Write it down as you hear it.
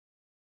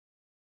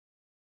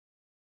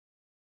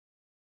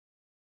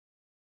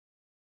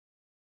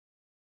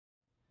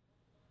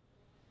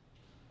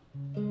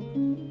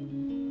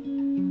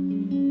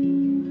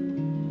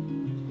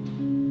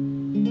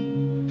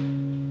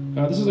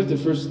This is like the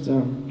first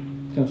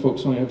kind of folk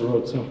song I ever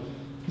wrote, so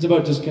it's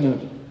about just kind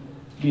of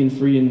being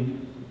free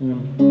and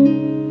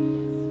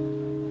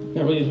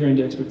not really adhering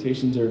to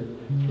expectations or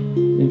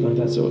anything like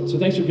that. So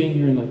thanks for being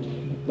here and like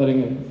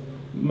letting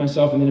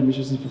myself and the other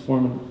musicians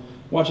perform and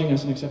watching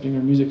us and accepting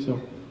our music.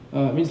 So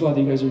it means a lot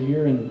that you guys are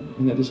here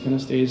and that this kind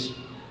of stays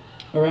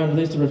around. And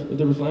thanks to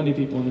the Rifflandia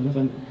people and the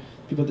Riffland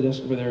people at the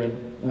desk over there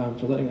and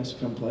for letting us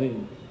come play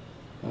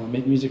and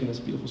make music in this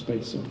beautiful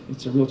space. So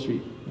it's a real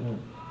treat.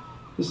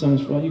 This song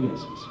is for all you guys.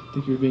 So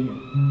thank you for being here.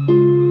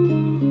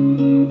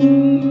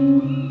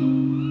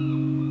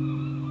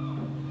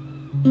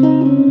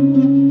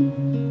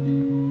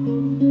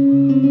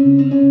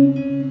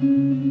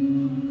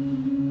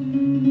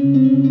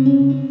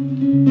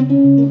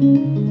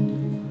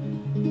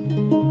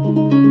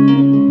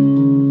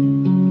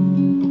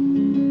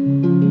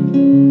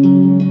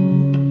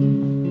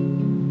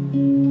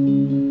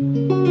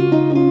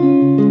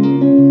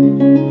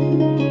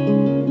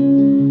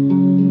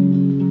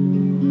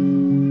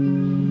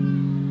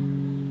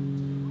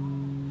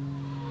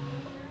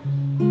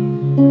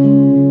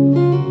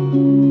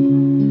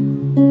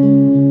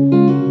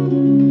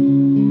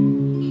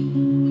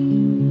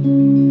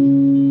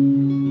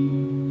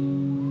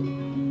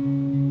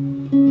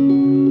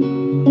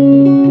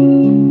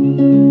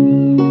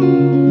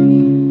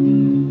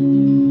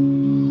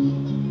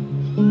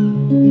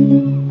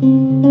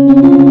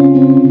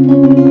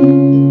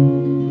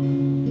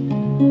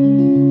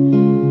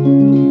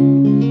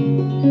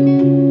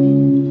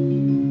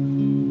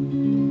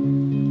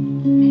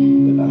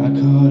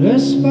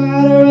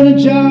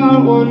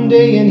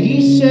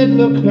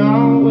 Look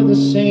now, we're the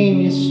same,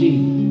 you see.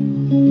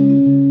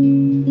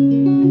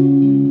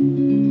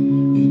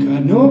 We've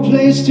got no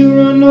place to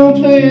run, no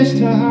place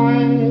to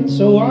hide,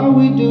 so all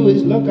we do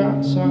is look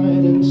outside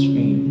and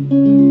scream.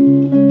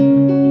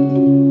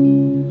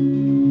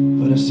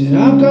 But I said,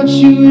 I've got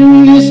you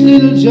in this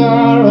little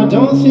jar, I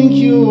don't think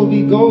you'll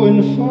be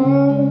going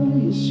far,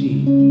 you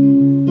see.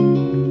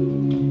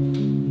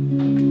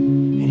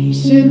 And he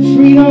said,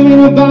 freedom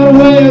ain't about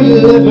where you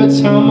live,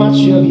 it's how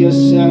much of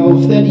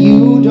yourself that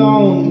you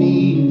don't need.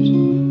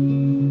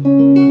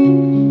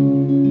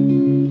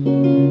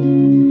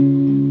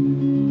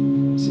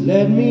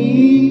 Let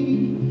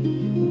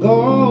me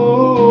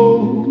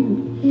go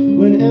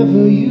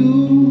whenever you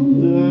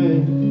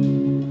like.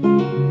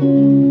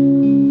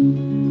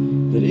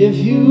 But if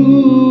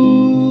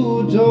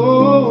you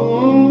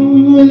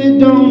don't, well, it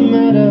don't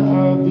matter,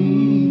 I'll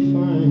be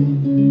fine.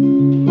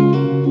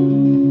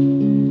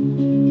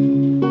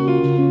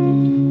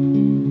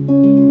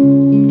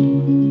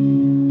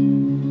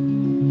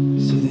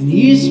 So then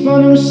he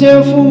spun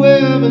himself a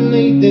web and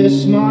laid there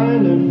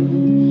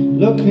smiling,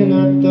 looking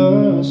at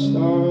the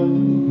stars.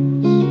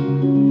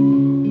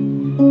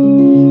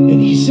 And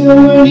he said,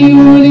 when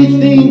you really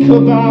think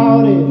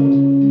about it,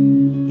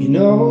 you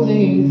know they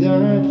ain't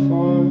that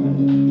far.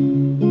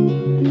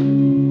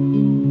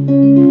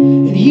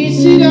 And he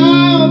said,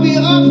 I'll be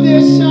up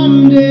there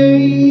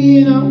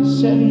someday and I'll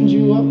send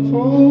you a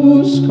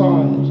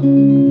postcard.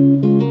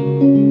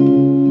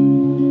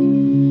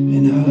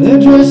 And I'll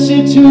address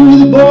it to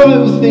the boy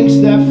who thinks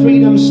that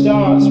freedom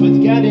starts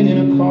with getting in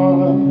a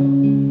car.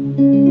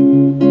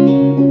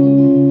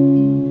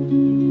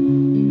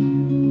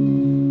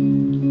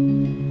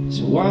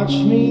 Watch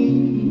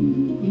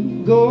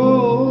me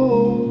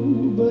go,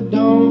 but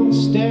don't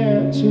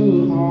stare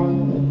too hard.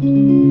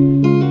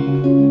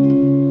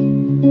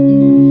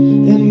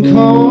 And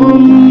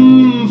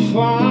come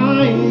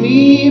find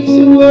me if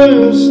the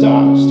world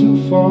starts to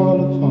fall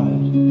apart.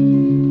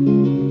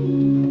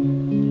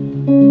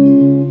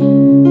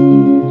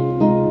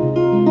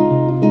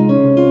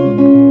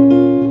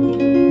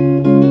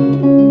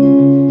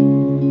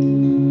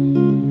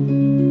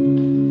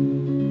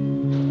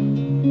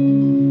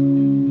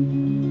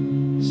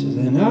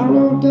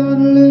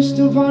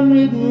 Of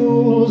unwritten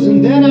rules,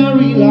 and then I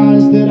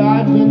realized that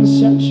I'd been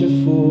such a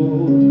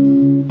fool.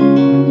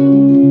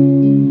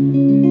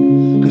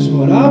 'Cause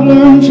what I've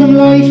learned from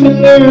life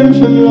and learned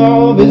from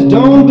love is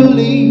don't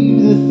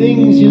believe the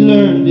things you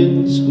learned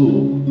in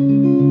school.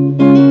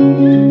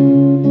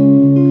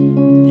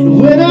 And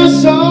when I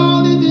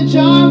saw that the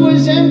jar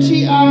was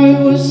empty,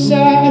 I was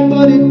sad,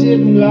 but it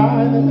didn't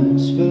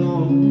last for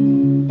long.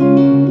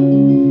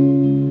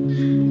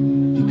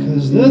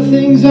 The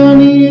things I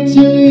needed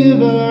to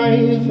live a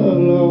life of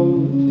love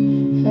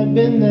had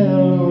been there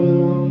all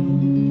along.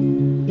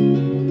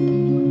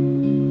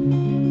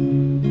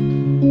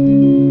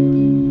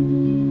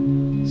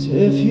 So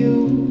if you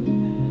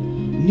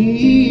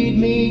need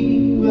me,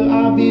 well,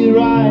 I'll be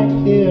right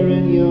here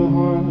in your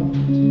heart.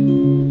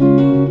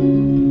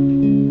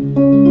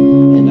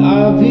 And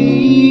I'll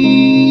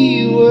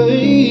be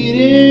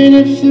waiting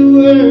if the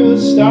world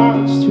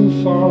starts to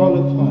fall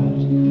apart.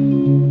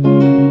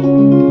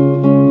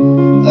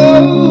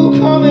 Oh,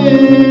 come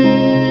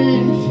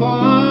and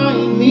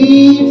find me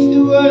if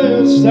the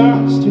world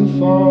starts to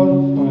fall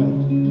apart.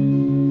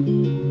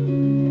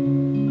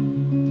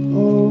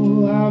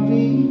 Oh, I'll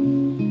be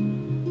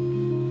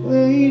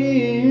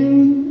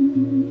waiting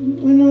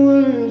when the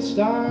world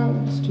starts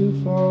starts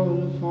to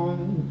fall apart.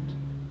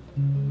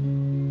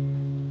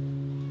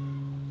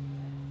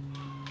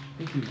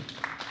 Thank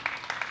you.